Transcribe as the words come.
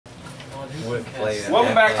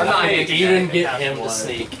Welcome back to the You sneak. didn't get him to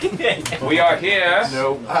sneak. We are here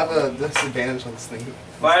Nope. I have a disadvantage on sneak.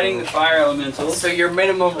 fighting the fire elementals. So your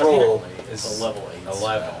minimum roll It's is a level 8.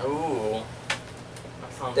 11. Ooh.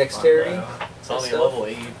 Dexterity? It's only a level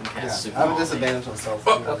 8. You can cast Yeah, super. I have a disadvantage on stealth.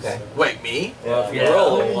 Okay. Wait, me? Well, if you Yeah.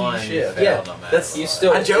 roll a Holy 1, you shit. fail Yeah, no matter that's you what.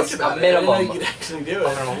 still. I joked it's about a it. I didn't know minimum you could actually do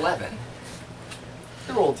of it. an 11.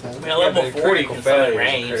 You roll 10. I mean, a level 40 can summon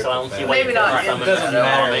range, so I don't see why Maybe you not. couldn't It summon doesn't that.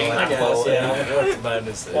 matter. I guess,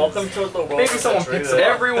 yeah. Welcome to the world. Maybe someone picks it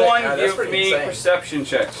up. Everyone, That's give pretty me insane. perception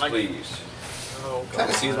checks, please. Oh, I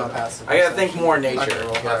just use my passive. I gotta think more nature. Okay,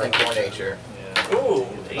 roll I gotta think more nature. Ooh.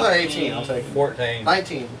 Oh, 18. I'll take it. 14.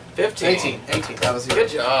 19. 15. 18. That was Good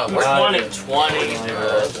yours. job. We're 20. 20.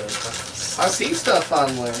 I see stuff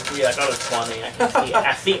finally. Yeah, I got a 20.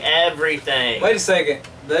 I see everything. Wait a second.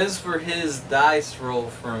 Those were his dice roll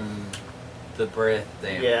from the breath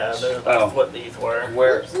damage. Yeah, that's Oh. what these were.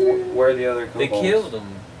 Where are the other They kobolds? killed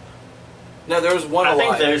him. No, there was one I think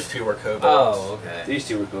alive. those two were kobolds. Oh, okay. These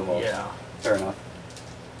two were kobolds. Yeah. Fair enough.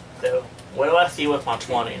 So, what do I see with my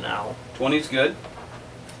 20 now? 20's good.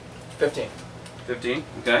 15. 15.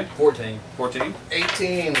 Okay. 14. 14.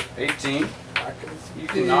 18. 18. You Yeah,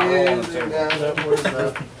 cannot roll on the table. where's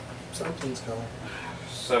that? Something's coming.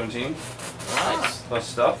 17. Nice. Plus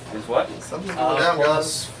stuff is what? Something's going down, guys.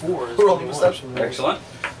 Plus 4 is Roll 21. perception. Excellent.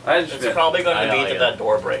 I had It's probably going I to be know, that yeah. that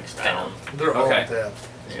door breaks down. They're all Okay. dead.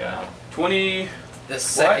 Yeah. 20. The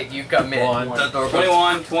second you come in, One. the door goes,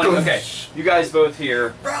 21, 20. Okay. You guys both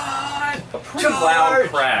hear Run! a pretty loud Charge!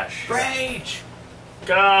 crash Rage!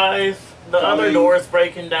 Guys, the other Coming. door's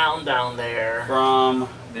breaking down there. from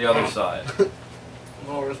the other side.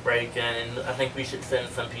 Door's breaking, and I think we should send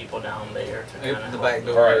some people down there to kind Open of the back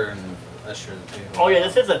door Alright. and usher the people. Oh yeah,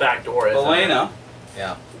 this is the back door, isn't it? Elena.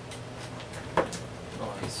 Yeah.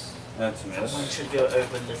 Nice. That's a Someone miss. should go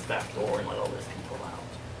open this back door and let all these people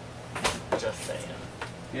out. Just saying.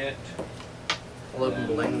 Hit. I'll open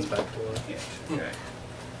Blaine's back door. Hit. Okay.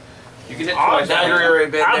 You can hit I've twice. done,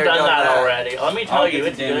 I've been I've there, done done that that. already. Let me tell I'll you, get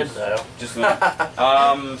it's the good damage. though. Just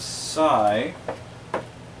one. Psy.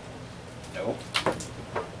 Nope.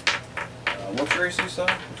 What's your AC,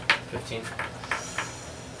 Psy? 15.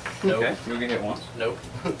 Okay. You'll get hit once. Nope.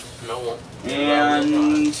 No one.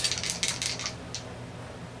 And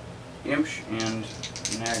Imsh and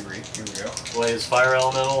Nagri. Here we go. Wait, is Fire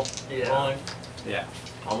Elemental Yeah. rolling? Yeah.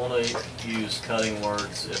 I'm going to use cutting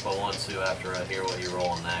words if I want to after I hear what you roll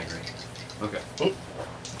on Nagri. Okay.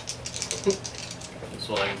 That's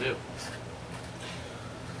what I can do.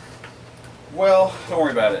 Well, don't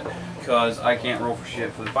worry about it, because I can't roll for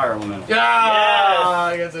shit for the fire elemental. Yeah!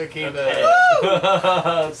 I get to keep Okay. it.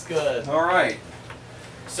 That's good. Alright.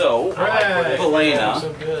 So, Hooray. Helena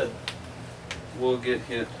So good. will get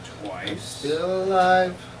hit twice Still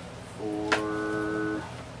alive. for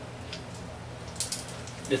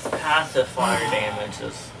This passive fire damage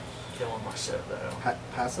is killing my shit though.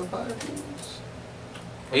 Pacifier?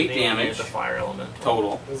 8 Being damage The fire element.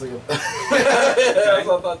 total. It was like a That's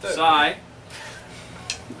what I thought too. Psy.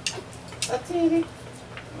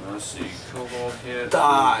 Let's see. Cobalt hit.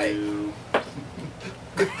 Die. will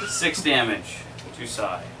do 6 damage to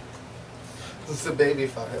Psy. It's a baby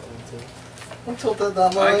fire one too. Don't tilt that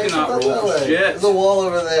that way. I cannot tilt that roll for way. shit. There's a wall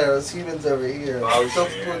over there. There's humans over here. Oh, Tilt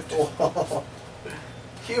shit. towards the wall.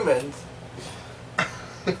 Humans.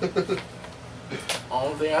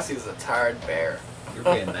 Only thing I see is a tired bear. You're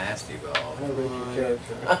being nasty, Bob. I'm gonna break your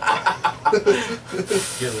character.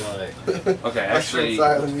 Good luck. Okay, actually,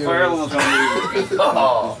 silent fire units. elemental as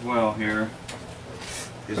Oh. well here.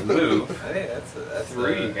 His move. I think that's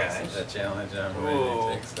 3 guys. a challenge I'm Ooh.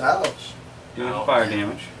 ready to take. Ouch. Doing Ouch. fire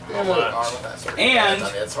damage. Damn How it. much? Arm with that sword. And- I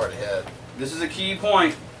mean, it's hard to hit. This is a key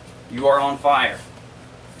point. You are on fire.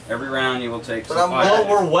 Every round you will take But some I'm fire. Oh,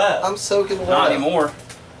 we're wet. I'm soaking wet. Not anymore.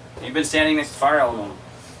 You've been standing next to fire elemental.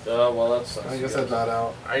 Well, that's. I guess I died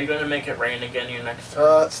out. Are you gonna make it rain again your next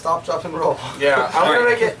turn? Stop, drop, and roll. Yeah, I'm gonna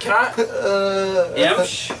Alright. make it. Can I?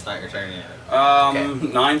 Imsh. It's not your turn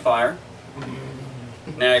yet. 9 fire.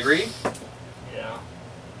 Nagri. Yeah.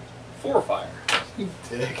 4 fire.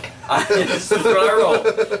 Dick. This is what I rolled.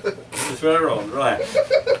 This is what I rolled. Relax.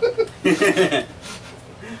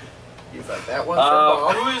 He's like that one.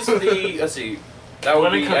 Bob. Who is the? Let's see. That You would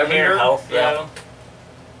wanna be compare Evander. health Yeah. though?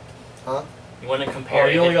 Huh? You wanna compare Oh,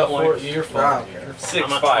 you only hit got 4. points? You're Nah. fine here. 6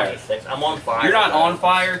 I'm at fire. 26. I'm on fire. You're not though. on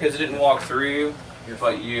fire because it didn't walk through you.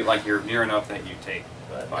 But you're near enough that you take.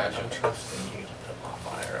 But Fire I'm damage. trusting you to put my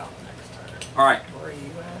fire out next turn. All right. Where are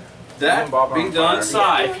you at? That Bob are being on done, fire.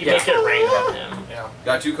 Psy. If you make it rain on him. Yeah.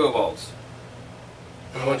 Got 2 kobolds.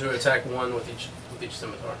 I'm going to attack one with each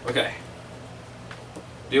scimitar. Okay.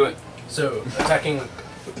 Do it. So, attacking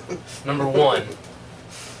number 1,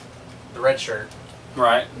 the red shirt.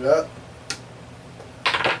 Right. Yep.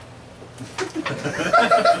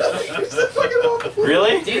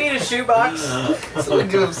 Really? Do you need a shoebox? Someone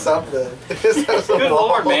give him something. Good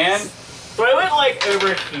lord, man. So I went like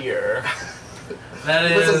over here.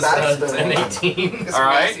 That What's a is backspin an on? 18. It's All a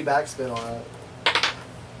right. nasty backspin on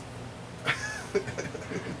it.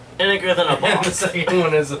 And it goes in a And the box. second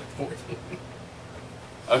one is a 14.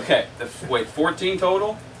 Okay. Wait, 14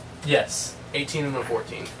 total? Yes, 18 and a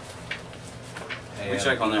 14. Let me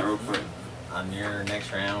check on that real quick. On your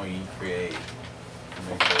next round, we create.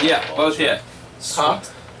 Yeah, both hit. Huh?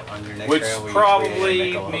 On your next Which round, we probably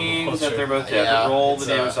create a means that they're both hit. Yeah, But roll the it's,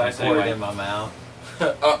 damage dice Pour it anyway. in my mouth.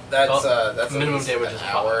 Oh, that's minimum at least damage an is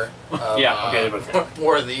hour. Of, Yeah, okay, they both hit.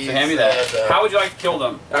 More of these. So hand me that. How would you like to kill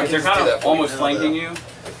them? I Because can they're just kind do that of for you almost now, flanking you.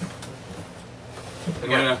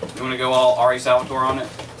 You wanna go all Ari Salvatore on it?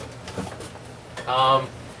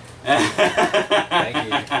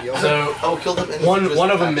 Thank you. So, Oh, kill them. In one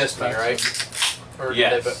of them missed me, right? Or did they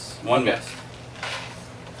Yes. both- One okay. miss.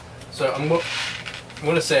 So I'm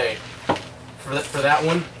going to say for that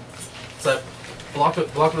one, so blocked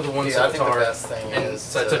with the one Yeah, I think the Scimitar, best thing and is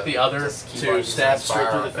so I took the other just keep on to using stab this straight through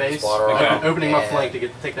firearm the face, and slaughter Okay. them opening my and flank to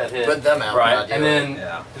take that hit, Put them out. Right. not and you. then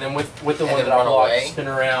Yeah. with the And one then that I run blocked, away. spin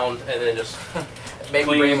around and then just maybe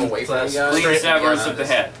Clean bring them away from you slash- guys. Clean Straight- severance Yeah, of the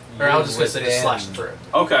just- head. or I was just gonna say just Within- slash through.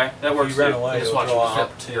 Okay, that works If you run too. away, Just it'll watch go it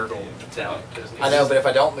up to flip you. down. I know, but if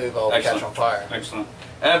I don't move, I'll Excellent. catch on fire. Excellent.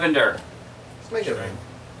 Evander. Let's make it rain.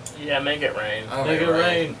 Yeah, make it rain. I'll Make it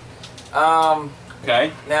rain.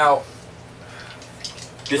 Okay. Now,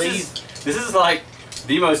 This is like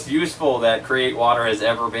the most useful that Create Water has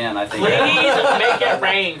ever been, I think. Please make it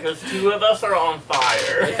rain, because 2 of us are on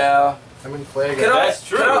fire. yeah. I mean, flag Could it. I- That's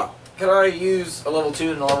true. Could I use a level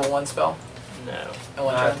 2 and a level 1 spell No. at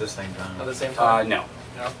one Not at time? the same time. At the same time? No.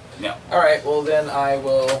 Alright, well then I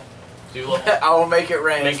will. Do level, I will make it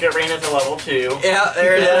rain. make it rain is a level 2. Yeah,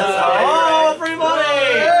 there it is. Oh, free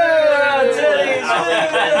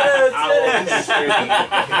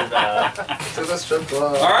To the strip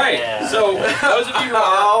club. All right. Yeah. So those of you who are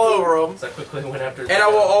all over them. So I quickly went after. And I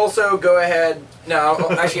will also go ahead. No,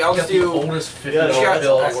 actually, I'll got just the do. oldest Yeah, $50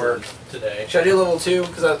 bill I excellent. worked today. Should I do level 2?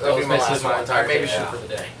 Because That that'll was be my basically last my one. entire Maybe cash should. for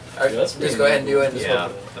the day. Just go ahead and do it. And just Yeah,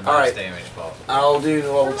 flip it. the All max right. damage ball. I'll do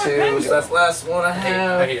the level 2. So that's the last one I I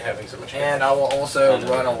have. hate having so much. And I will also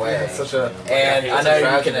run away. It's such a. And I It's a know you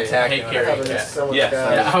tragedy. can attack I hate me. carrying whenever. cat. So much Yes.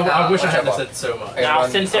 gas. Yeah, I wish I Watch hadn't out. said so much. Okay. Now,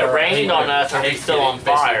 run- since it rained on us, I are we hate still getting- on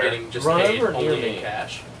basically fire? Getting just Run paid over near only me. in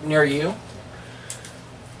cash. Near you.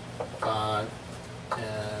 5, 10.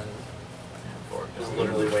 Just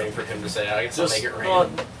literally waiting for him to say, "I guess I'll make it rain." well,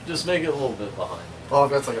 just make it a little bit behind. Oh,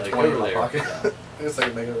 that's like a Like 20 in over my there. pocket. I guess I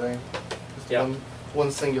can make it rain. Just Yeah.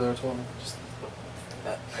 one singular 20. Just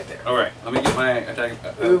Right there. All right. Let me get my attack.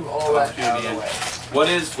 Move all that out of opportunity the in.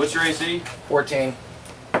 way. What's your AC? 14.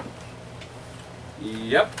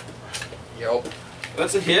 Yep. Yup.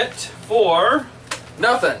 That's a hit for.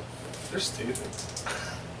 Nothing. they're stupid.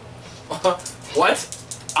 What?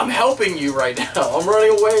 I'm helping you right now. I'm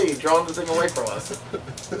running away, drawing the thing away from us.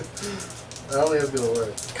 I don't think it's gonna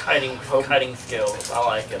work. Kiting skills. I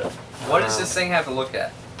like it. What does this thing have to look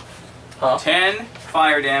at? 10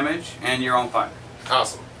 fire damage, and you're on fire.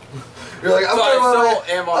 Awesome. You're like, I'm So I gonna run away.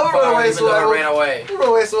 still am I'm on gonna run fire away, even so though I I don't- ran away. I'm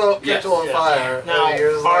gonna wait so I don't Yes. catch you on Yeah. fire. Now, And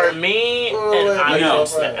you're just are like, me oh, and wait, I no.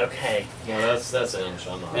 okay. No, that's inch.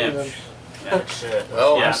 I'm not. Yeah. Oh, shit.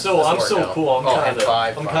 Well, Yeah. I'm still this worked out. cool. I'm Oh, kind and of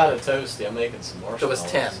 5. I'm kind of toasty. I'm making some So it marshmallows.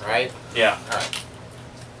 was 10, right? Yeah. Alright.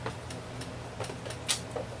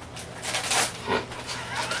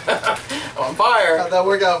 I'm on fire. how'd that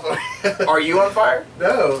work out for you? Are you on fire?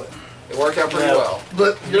 No, It worked out pretty No. well.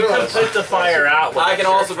 but You you're could on. put the fire out. With I the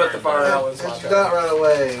can also shirt put the burn. fire out with If my you did not run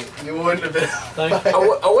away, you wouldn't have been. Thank on I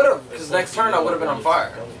fire. would have, because next turn I would have been on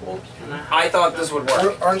fire. I thought this would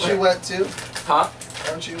work. Aren't you wet too? Huh?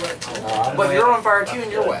 Aren't you wet too? But you're on fire too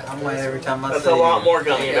and you're wet. I'm wet every time I That's see a lot you. more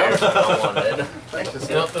gummy bears than I wanted. Thank you.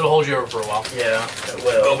 It'll hold you over for a while. Yeah, it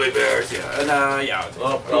will. Gummy bears, yeah. And yeah.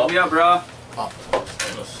 Pick me up, bro. I'm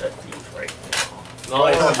gonna set these right now.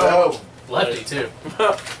 Nice. Oh, Lefty too.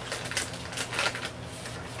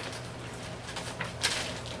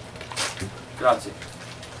 Grazie.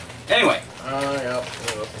 Anyway, Yeah.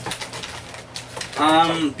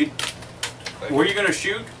 were you gonna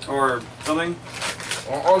shoot or something?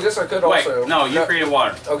 Well, I guess I could Wait, also. no, you created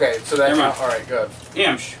water. Okay, so that's Never mind. alright, good.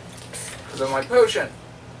 Imsh. Because I'm like, potion.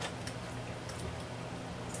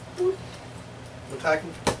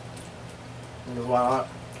 attacking. Because why not?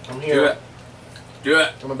 I'm Do here. it. Do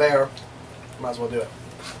it. I'm a bear. Might as well do it.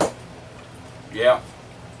 Yeah.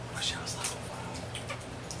 wish I was level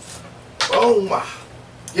 5. Boom!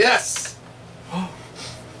 Yes!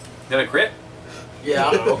 Did I crit?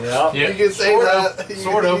 Yeah. Yeah. You can say Sort that. of.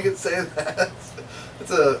 Sort You of. can say that.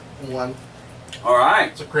 It's a 1. All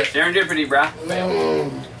right. It's a crit. Serendipity, brah.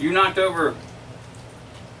 Mm. You knocked over.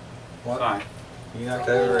 What? Fine. You knocked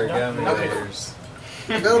over a gummy Okay. bears.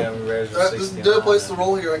 No. Gummy bears were There's 69. no place to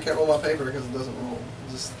roll here. I can't roll my paper because it doesn't roll.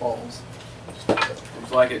 It just falls.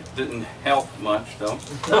 Looks like it didn't help much, though.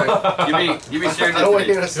 Right. Give me I don't want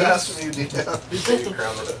to hear serendipity. an assassin from you,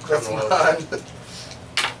 DM. That's mine.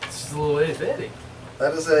 It's just a little itty bitty.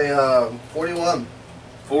 That is a 41.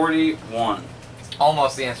 41.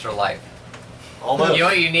 Almost the answer to life. Almost. You know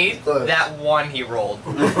what you need? Close. That one he rolled.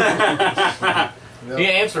 All Yep. He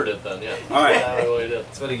answered it then, yeah. right. Yeah, I really did.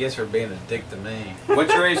 That's what he gets for being a dick to me.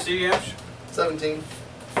 What's your AC, Ash? 17.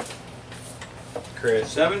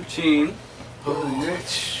 Chris. 17. Dude,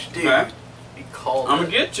 Okay. he called I'm it.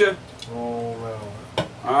 gonna get you. Oh no.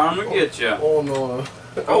 I'm gonna get you. Oh no.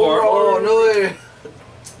 Oh, no.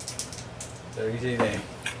 32 damage.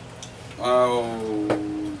 Oh,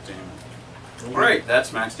 damn. Great,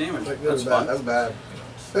 that's max damage. That's That's bad. fun. That's bad.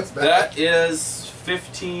 That's bad. That is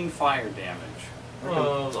 15 fire damage.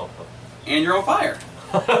 No. And you're on fire.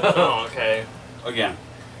 Oh, okay. Again.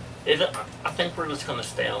 I think we're just gonna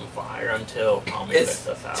stay on fire until Tommy It's picks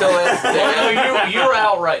us out. till it's No, you're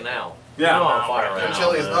out right now. Yeah. You're on fire right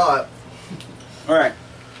Until now. he's not. All right.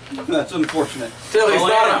 That's unfortunate. till he's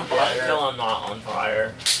Only not now. on fire. Until I'm not on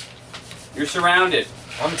fire. You're surrounded.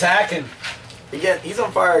 I'm attacking. Again, he's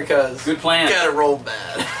on fire because Good plan. got it rolled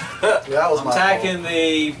bad. Yeah, that was I'm my attacking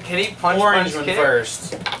the Can he punch orange punch one kid?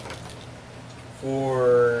 first.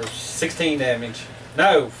 For 16 damage.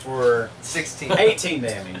 No, for 16. 18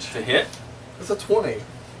 damage. To hit? fault. It's a 20.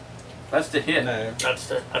 That's to hit. No. That's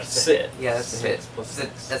the Six. hit. Yeah, that's a hit. Plus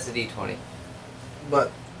That's a D20.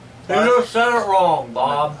 But You just said it wrong,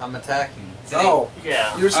 Bob. I'm attacking. It's a D- oh,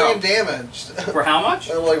 Yeah. you're saying Oh. damaged. For how much?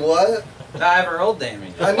 I'm like, what? I haven't rolled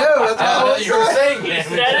damage. I know. That's what I was You were saying. saying You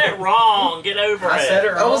said it wrong. Get over I it. said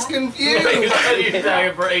it wrong. I was You confused. said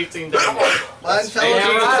it for 18 damage. My Yeah, intelligence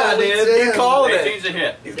right, I is only did. 10. You called it. 18's a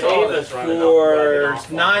hit. He's Dave called is it. running For off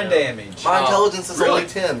 9 now. damage. My intelligence is Really? only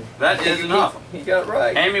 10. That is enough. You got it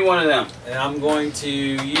right. Hand me one of them. And I'm going to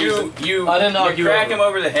use You I didn't knock you crack over. him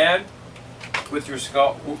over the head with your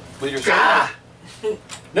skull. With your sword. Ah! Then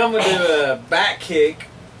I'm going to do a back kick,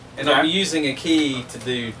 and I'm Okay. using a key to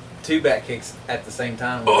do 2 back kicks at the same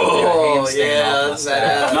time. Oh, Do a handstand yeah, off my that's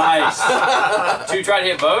staff. badass. Nice. So you try to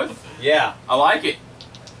hit both? Yeah. I like it.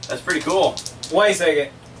 That's pretty cool. Wait a second.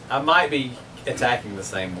 I might be attacking the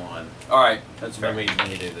same one. All right, that's fair. Let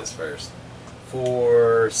me do this first.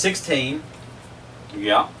 For 16,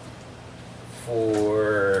 Yeah.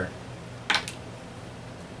 for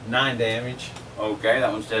 9 damage. Okay,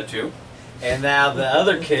 that one's dead too. And now the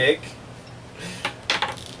other kick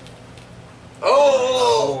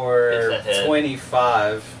Oh! for It's a hit.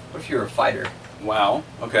 25. What if you're a fighter? Wow.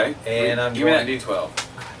 Okay. And I'm give me that going- D12.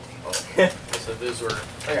 So those were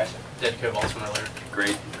Okay. dead kobolds from earlier.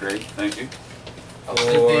 Great, great. Thank you. For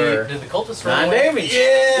Did the cultists run 9 away? damage.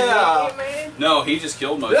 Yeah! No, he just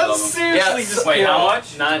killed most That's of them. seriously Yes. just Wait, how killed.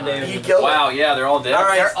 much? 9 He damage. killed Wow. Yeah, they're all dead. All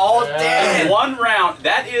right. They're all Yeah. dead. One round.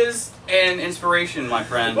 That is an inspiration, my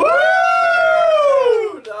friend. Woo!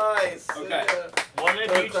 Nice. Okay. One of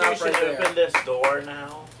Third you clap two should right there. open this door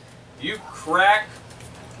now. You crack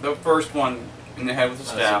the first one in the head with the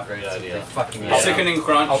That's a staff. great They idea. fucking Yeah. Sickening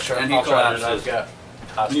crunch, and he I'll try it. I've collapses. got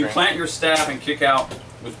high And you strength. plant your staff and kick out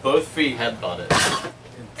with both feet, Headbutt it.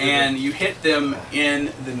 and you hit them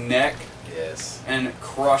in the neck Yes. and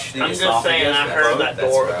crush the I'm just esophagus. saying, I heard that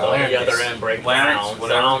that's door right. on the Larynx. other end break Larynx, down, so I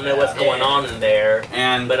whatever. don't know what's Yeah. going on in there,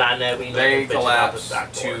 And but I know we need they to fix it out collapse the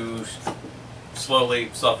back door. to slowly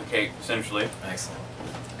suffocate, essentially. Excellent.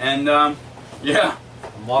 And yeah,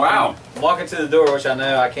 I'm walking, Wow. I'm walking to the door, which I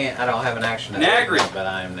know I can't. I don't have an action. to Nagri. open, but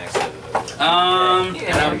I am next to the door.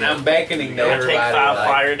 Yeah. And I'm beckoning to You're gonna everybody. take 5 like,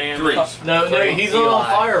 fire damage. 3. No, he's not on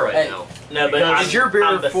fire right now. No, but Because- I'm, Is your beer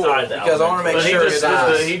I'm full? beside the Because I want to make But he sure just, it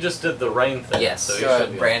dies. he just did the rain thing. Yes. So he Good.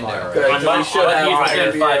 should be on Brando. fire. Good. I'm Because not- we should but have He's fire.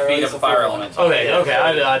 within 5 feet of a fire element. Okay, okay,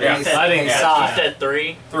 I Yeah. didn't Yeah. decide. You said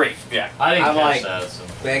 3. 3, yeah. I didn't I'm catch like- that. So.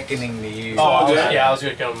 beckoning to you. Oh, all I was, good. yeah, I was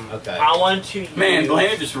gonna come. Okay. I want to use. Man,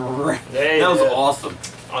 Blaine just ripped. There you That was go. awesome.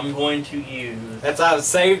 I'm going to use. That's I've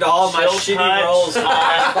saved all my Chill shitty touch. rolls for the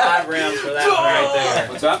last 5 rounds for that one right there.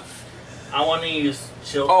 What's up? I want to use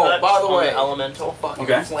chill Oh, touch by the on way. the elemental. Fucking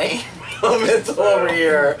Okay. flame elemental over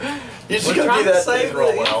here. You just We're gonna trying do to that save thing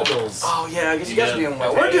real the well. infidels. Oh yeah, I guess you guys are Yeah. doing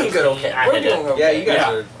well. Okay. We're doing good. Okay. I We're hit it. doing okay. Yeah, you guys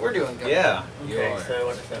Yeah. are. We're doing good. Yeah, you Okay, are. so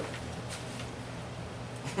what is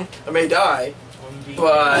that? I may die.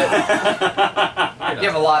 But You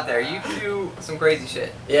have a lot there. You can do some crazy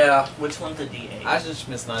shit. yeah, Which one's a D8?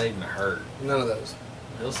 Eisenschmidt's not even hurt. None of those.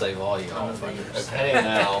 He'll save all y'all fuckers. Hey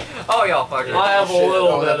now. Oh, y'all fuckers. I have a Shit, little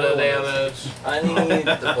oh, bit that of little damage. I need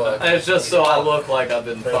the book. It's just so I look like I've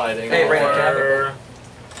been fighting. Hey, Brandon, Or- can I have a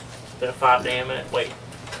Did a 5 damage. Wait,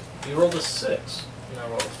 You rolled a 6. no, I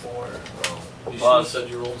rolled a 4. You should have Plus. said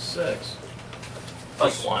you rolled a 6.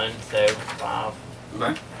 Plus 1, so 5.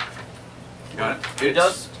 Okay. Got it. It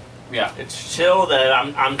does. Yeah. It's chill though.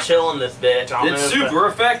 I'm chilling this bitch. I don't It's know if super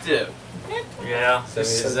effective. yeah. So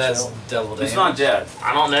is that double damage? It's not dead.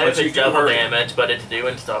 I don't know But if you it's can double hurt it. damage, but it's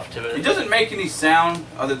doing stuff to It it. doesn't make any sound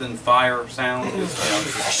other than fire sound. It's,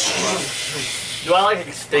 Do I like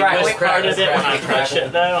extinguish Crackle, part of it when I crackle, touch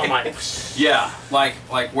it though? I'm like, yeah, like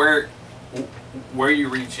where you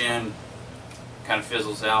reach in, kind of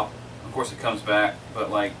fizzles out. Of course, it comes back, but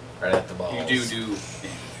like Right at the balls. you do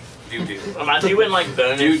damage. am I doing like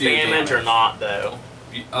bonus Do damage or damage. not though?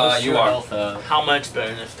 What's You your are. health at? How much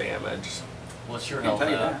bonus damage? What's your I can health tell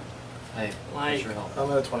you at? Hey, what's Like, your health?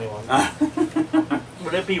 I'm at a 21. that.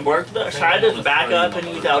 would it be worth it? Should I just back up and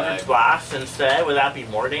use Eldritch Blast instead? Would that be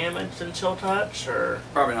more damage than Chill Touch or?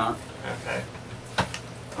 Probably not. Okay.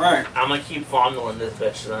 All right, I'm gonna keep fondling this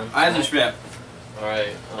bitch then. Eisenschmidt.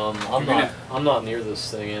 Alright, I'm not near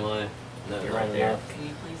this thing, am I? No, You're no, right no. there. Can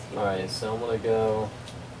you please? Alright, so I'm gonna go.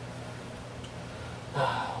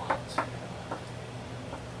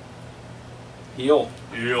 Heal.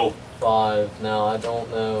 Heal. 5. Now, I don't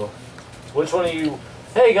know. Which one of you.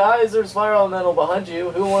 Hey guys, there's fire elemental behind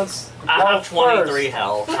you. Who wants. I have help 23 first?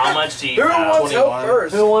 health. How much do you Who have? wants help 21.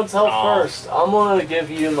 first? Who wants help Oh. first? I'm gonna give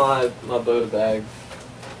you my Boda bag,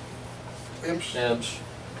 Imps. Imsh.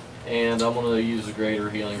 And I'm gonna use a greater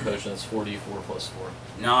healing potion. That's 4d4 plus 4.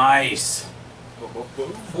 Nice.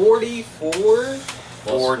 44? Plus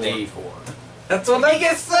 4d4. That's what I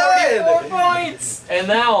get said! points! And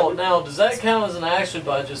now, does that count as an action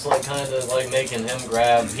by just like kind of like making him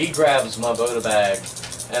grab? He grabs my Boda bag,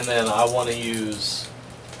 and then I want to use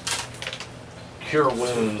Cure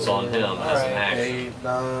Wounds on him as an action. 8,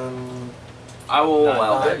 9, I will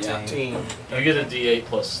allow that. Yeah. 13. You get a d8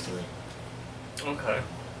 plus 3. Okay.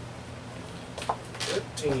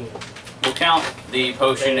 15. We'll count the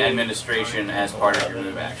potion administration as part of your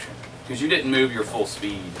move action because you didn't move your full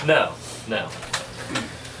speed. No.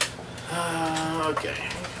 Okay.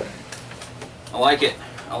 I like it.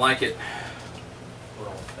 I like it.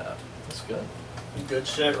 Roll with that. That's good. Good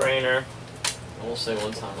shit, Rainer. I will say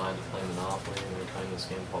one time I had to play Monopoly and we were playing this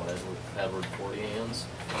game called Edward 40 Hands.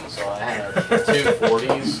 So I had 2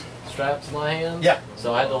 40s strapped to my hands. Yeah.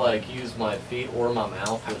 So I had to like use my feet or my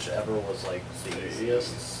mouth, whichever was like the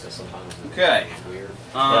easiest. Because sometimes it Okay. was weird.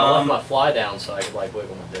 Yeah, I left Um, my fly down so I could like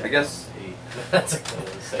wiggle my dick. I guess- That's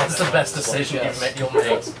the best decision you'll make.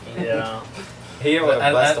 Yeah. He would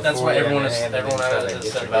have blessed That's the what 40 everyone in is. hand and Everyone then try to has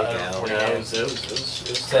get said your about dick Edward out. 40 Yeah. Hands. It was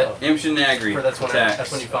That- tough. Imsh Nagri. That's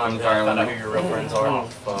when you find out who your real friends are.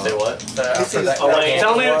 Say what? After that, Oh, wait.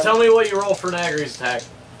 Tell me what you roll for Nagri's attack.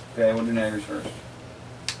 Okay, we'll do Nagri's first.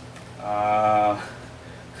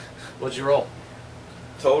 What'd you roll?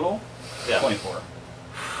 Total? Yeah. 24.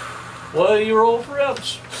 What do you roll for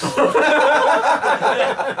Imps?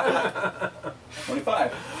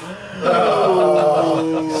 25.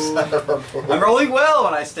 Oh. I'm rolling well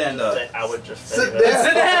when I stand up. I would just say Sit that. down.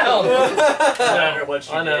 Sit down! No matter what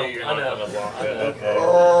you I know, do, you're I not know, gonna block I it. know. Okay.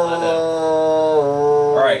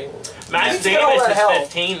 Oh. Alright. Max Let's get all damage that is help.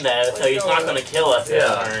 15 though, so he's not gonna kill us this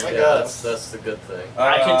turn. My Yeah, God. that's the good thing.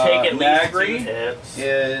 I can take at least 2 Nagri hits.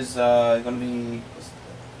 is going to be.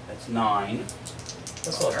 That's 9.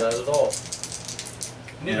 That's not bad at all.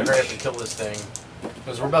 We need to hurry up and kill this thing.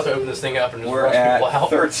 Because we're about to open this thing up and just We're rush people at out.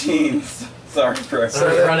 13. Sorry, Chris. So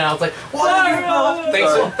they run out, it's like,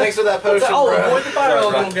 Thanks for that potion, oh, bro. avoid the fire Sorry,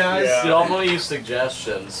 elemental, bro. guys. Yeah. Dude, I'm gonna use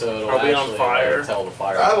suggestions, so it'll Are we on actually fire? tell the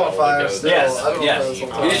fire. I'm on elemental to fire go still. Yes, I don't know yes. if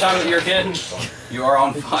that's on Anytime you're a kid, you are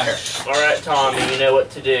on fire. Alright, Tommy, you know what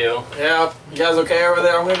to do. Yeah, you guys okay over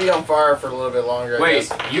there? I'm gonna be on fire for a little bit longer. I Wait,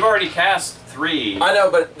 guess. you've already cast 3. I know,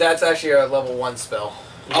 but that's actually a level 1 spell.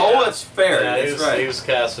 Oh, that's fair. Yeah, he that's was, right. he was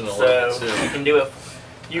casting a So, level you 2. can do it.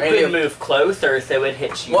 You I could do. move closer so it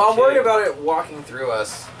hits you. Well, I'm too. worried about it walking through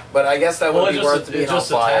us, but I guess that would be worth being on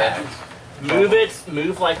fire. Move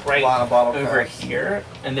like right Line of bottle over caps. here,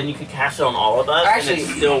 and then you could cast it on all of us, Actually,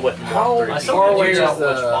 and it still wouldn't how walk through. I you. still Far can't away figure is out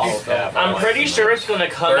which the- bottle cap. I I'm like pretty the sure it's gonna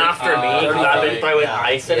come after me because I've been throwing yeah.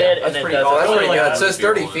 ice at Yeah, it, and that's it pretty- doesn't. oh, that's really pretty good. like- So it's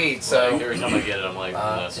 30 feet, so every time I get it, I'm like,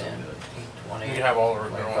 that's so 10, good. 20. You can have all the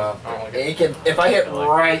room. Yeah, you can, if I hit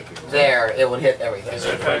right there, it would hit everything. Is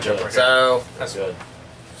it okay? so That's good.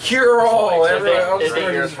 Cure all. Everyone Is it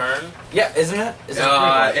your else. turn? Yeah, isn't it? Is it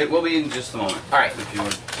It will be in just a moment. All right. If you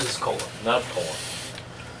would. This is cola. Not cola.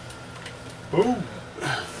 Boom.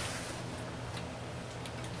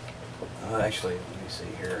 Actually, let me see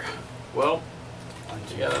here. Well, 1,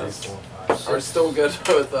 2, Yeah, 3, that's- 4, 5, Are 6. still good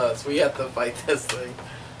with us. We have to fight this thing.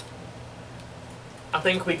 I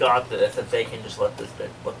think we got this. If they can just let this,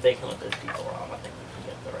 if they can let those people out, I think we can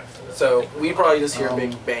get the rest of it. So we probably just hear a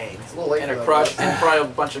big bang It's a little late and for a that, crush but- and probably a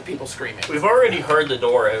bunch of people screaming. We've already heard the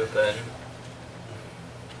door open.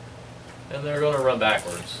 And they're gonna run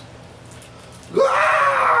backwards.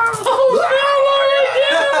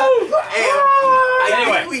 I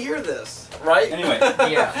Anyway. think we hear this, right? Anyway.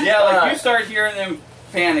 Yeah. Yeah, like Alright. you start hearing them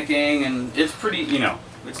panicking, and it's pretty,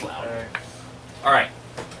 it's loud. Alright.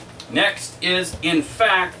 Next is, in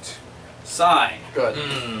fact, Psy. Good.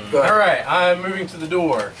 Mm. Good. Alright, I'm moving to the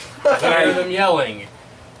door. I hear them yelling.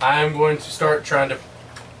 I'm going to start trying to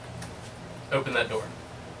open that door.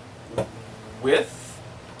 With?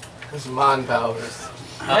 His mind powers.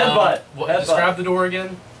 Headbutt. Describe the door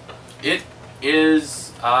again. It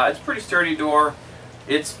is, it's a pretty sturdy door.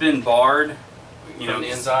 It's been barred. From the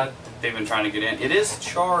inside. They've been trying to get in. It is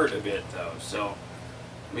charred a bit, though, so.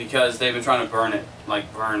 Because they've been trying to burn it,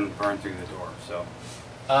 like burn through the door, so.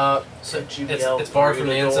 So Did you yell it's barred through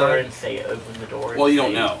from the door inside. and say open the door? Well, and you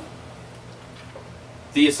don't say- know.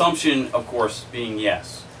 The assumption, of course, being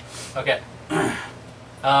yes. Okay.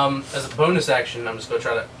 As a bonus action, I'm just gonna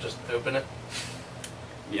try to just open it.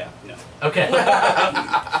 Yeah, no. Okay.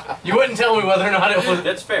 You wouldn't tell me whether or not it was.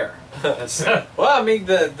 That's fair. That's fair. Well, I mean,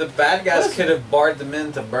 the bad guys could have barred them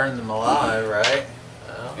in to burn them alive, right?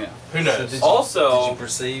 Yeah. Who So knows? did you, Also- did you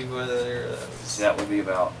perceive whether that was That would be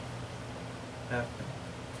about. happening?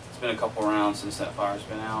 It's been a couple rounds since that fire's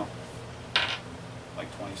been out. Like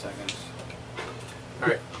 20 seconds.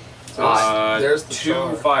 So there's the 2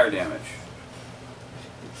 char. fire damage.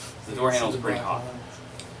 The door handle's pretty hot.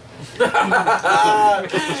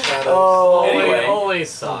 Oh, Anyway. Holy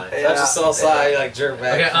sign. I just saw Sai like jerk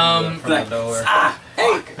back Okay, from the door.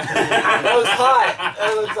 Hey, that was hot.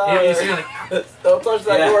 That was hot. Yeah, he's gonna. Don't touch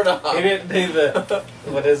that Yeah. doorknob. He didn't do the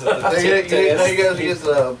what is it? The Now you tip guys test? use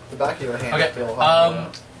the back of your hand Okay, to feel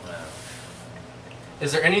hot.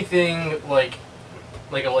 Is there anything like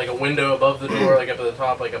a window above the door, like up at the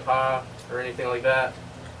top, like a pie or anything like that?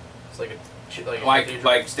 It's like a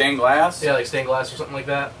Like stained glass? yeah, like stained glass or something like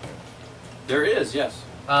that. There is, yes.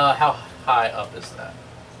 How high up is that?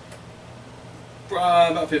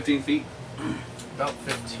 About 15 feet. About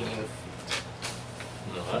 15 feet.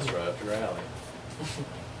 No, that's right up your alley.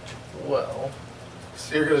 Well,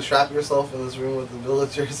 So you're gonna trap yourself in this room with the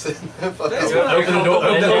villagers and That's fucking- what open the door.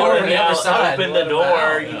 Open the door from the other side. Open the Let 'em door.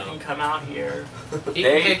 out, You yeah. can come out here. You They-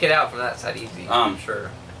 can kick it out from that side easy. I'm sure.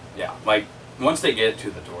 Yeah, like once they get to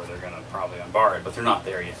the door, they're gonna probably unbar it, but they're not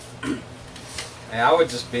there yet. And I would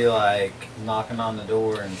just be like knocking on the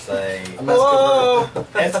door and say, I'm "Whoa,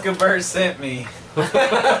 Escobar sent me."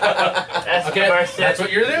 That's Okay, that's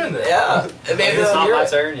what you're doing then. Yeah. And maybe It's they'll not hear my it.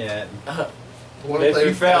 turn yet. Wanna If play you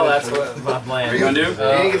with fail, miniatures. that's what my plan What are you gonna do? You need to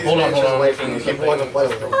get these Hold on, miniatures hold on. away from you. Keep wanting to play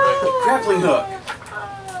with them. Grappling hook.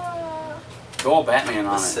 Go all Batman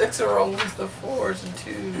on it. 6 are always the 4s and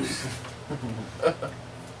 2s.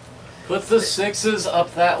 Put the 6s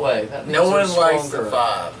up that way. That means No they're one likes the stronger.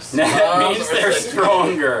 5s. That 5s means are they're six.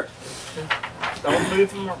 stronger. Don't move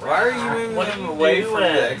them around. Why are you moving What are them you away from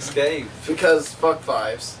doing? the escape? Because fuck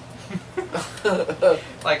 5s.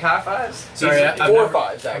 Like high fives? Sorry, I've 4 never-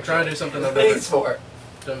 5s actually. I'm trying to do something I've Thanks never for it.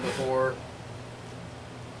 done before.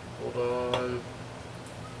 Hold on.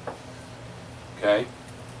 Okay.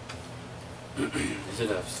 Is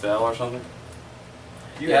it a spell or something?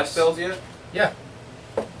 You Yes. have spells yet? Yeah.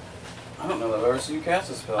 I don't know that I've ever seen you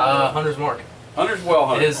cast a spell. Hunter's Mark. Hunter's well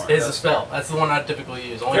hunter. Is a spell. That's the one I typically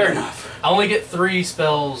use. Fair enough. I only get 3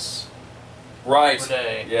 spells Right. per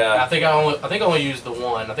day. Yeah. I think I only used the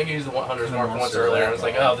one. I think I used the one Hunter's Mark once earlier. I was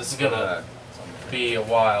like, oh, this is gonna be a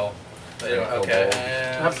while. But anyway, okay.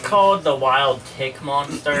 That's called the wild tick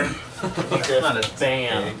monster. You Not a just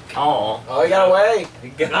bam. Oh. Oh, he got away.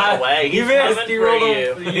 Not away. He's coming for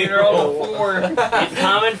you. You rolled a 4. He's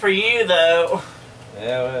coming for you though.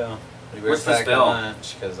 Yeah, well. What's the Back to spell?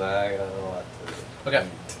 lunch because I got a lot to do.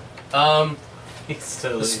 Okay. He's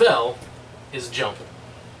still The spell is jump,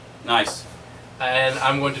 Nice. and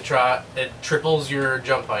I'm going to try. It triples your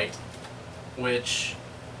jump height, which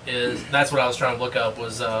is that's what I was trying to look up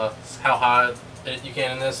was how high you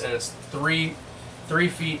can in this, and it's 3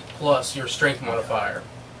 feet plus your strength modifier,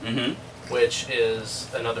 Mm-hmm. which is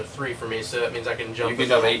another 3 for me. So that means I can jump. You can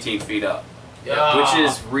jump 18 feet up, Yeah. which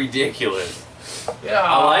is ridiculous. Yeah.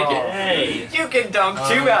 I like it. Hey. You can dunk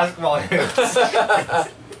 2 basketball hoops.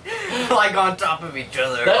 Like on top of each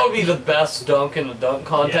other. That would be the best dunk in a dunk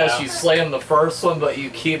contest. Yeah. You slam the first one, but you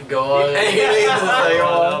keep going. And he leaves the second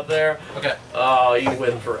one. Up there. Okay. Oh, you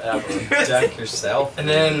win forever. Dunk yourself. And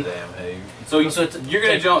then- damn hoop. So you're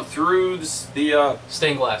gonna jump through the.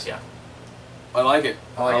 Stained glass, yeah. I like it.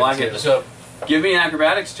 I like it. So Give me an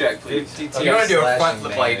acrobatics check, please. 52 You're gonna do a front slashing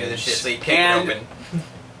flip while you do this damage. shit, so you can't And- open.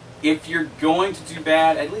 If you're going to do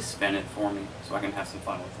bad, at least spin it for me so I can have some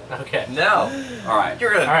fun with it. okay. No. All right.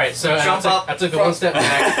 You're gonna All right. So jump up. I took it one step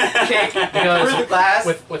back kick because through the glass.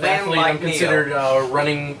 with land athlete, like I'm considered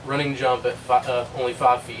running jump at only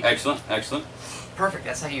 5 feet. Excellent. Excellent. Perfect.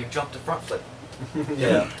 That's how you jump to front flip.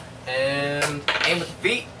 Yeah. And Aim with the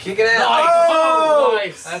feet. Kick it nice. out. Oh,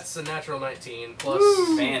 nice. That's a natural 19 plus.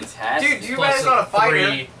 Fantastic. Dude, you plus guys not a fighter.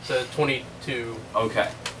 3 to 22. Okay.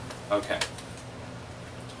 Okay.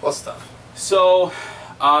 What's tough? So,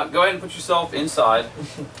 go ahead and put yourself inside.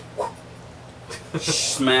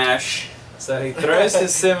 Smash. So he throws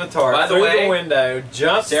his scimitar By the through way, the window,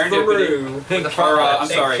 jumps serendipity. through, and I'm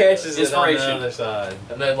sorry, catches it on the inspiration. other side.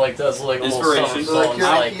 And then like does like a little Inspiration. somersault. Like you're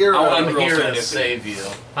and a like, hero. I I'm wanna roll here to serendipity. save you.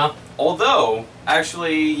 Huh? Although,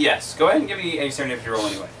 actually, yes. Go ahead and give me a serendipity roll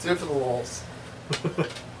anyway. Do it for the lulz.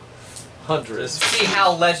 100. See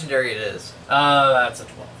how legendary it is. That's a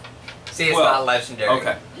 12. See, it's 12. not legendary.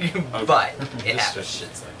 Okay. But it Mr. happens.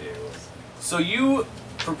 Shit's ideas. So you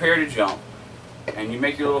prepare to jump, and you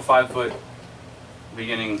make your little 5-foot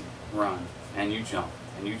beginning run, and you jump,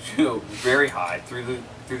 and you go very high through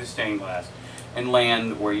the stained glass, and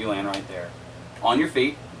land where you land right there, on your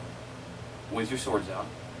feet, with your swords out.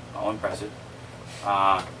 All impressive.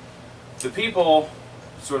 The people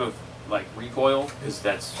sort of like recoil because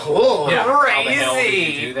that's Cool. Yeah. how the hell did you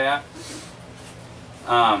Crazy. do that?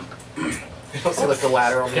 You don't see like the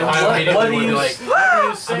ladder on the Yeah, outside. what do you like?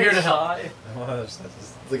 I'm here to help.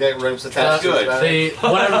 The guy ropes That's attached to his good.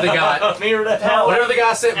 back. Whatever the guy, I'm here to help. whatever the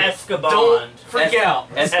guy said, Escobar. don't freak out.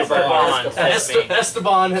 Esteban.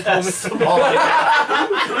 Esteban had told me. Esteban.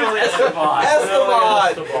 Esteban.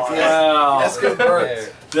 Wow.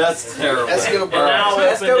 Escobert. That's terrible. And Escobert. now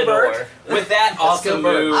open the door. With that awesome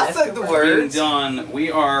Escobar. move I said the being words. done,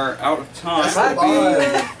 we are out of time. Escobar.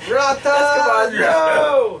 Rata!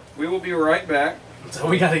 No! We will be right back. So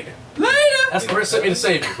we gotta. Escobar sent me to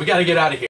save you. We gotta get out of here.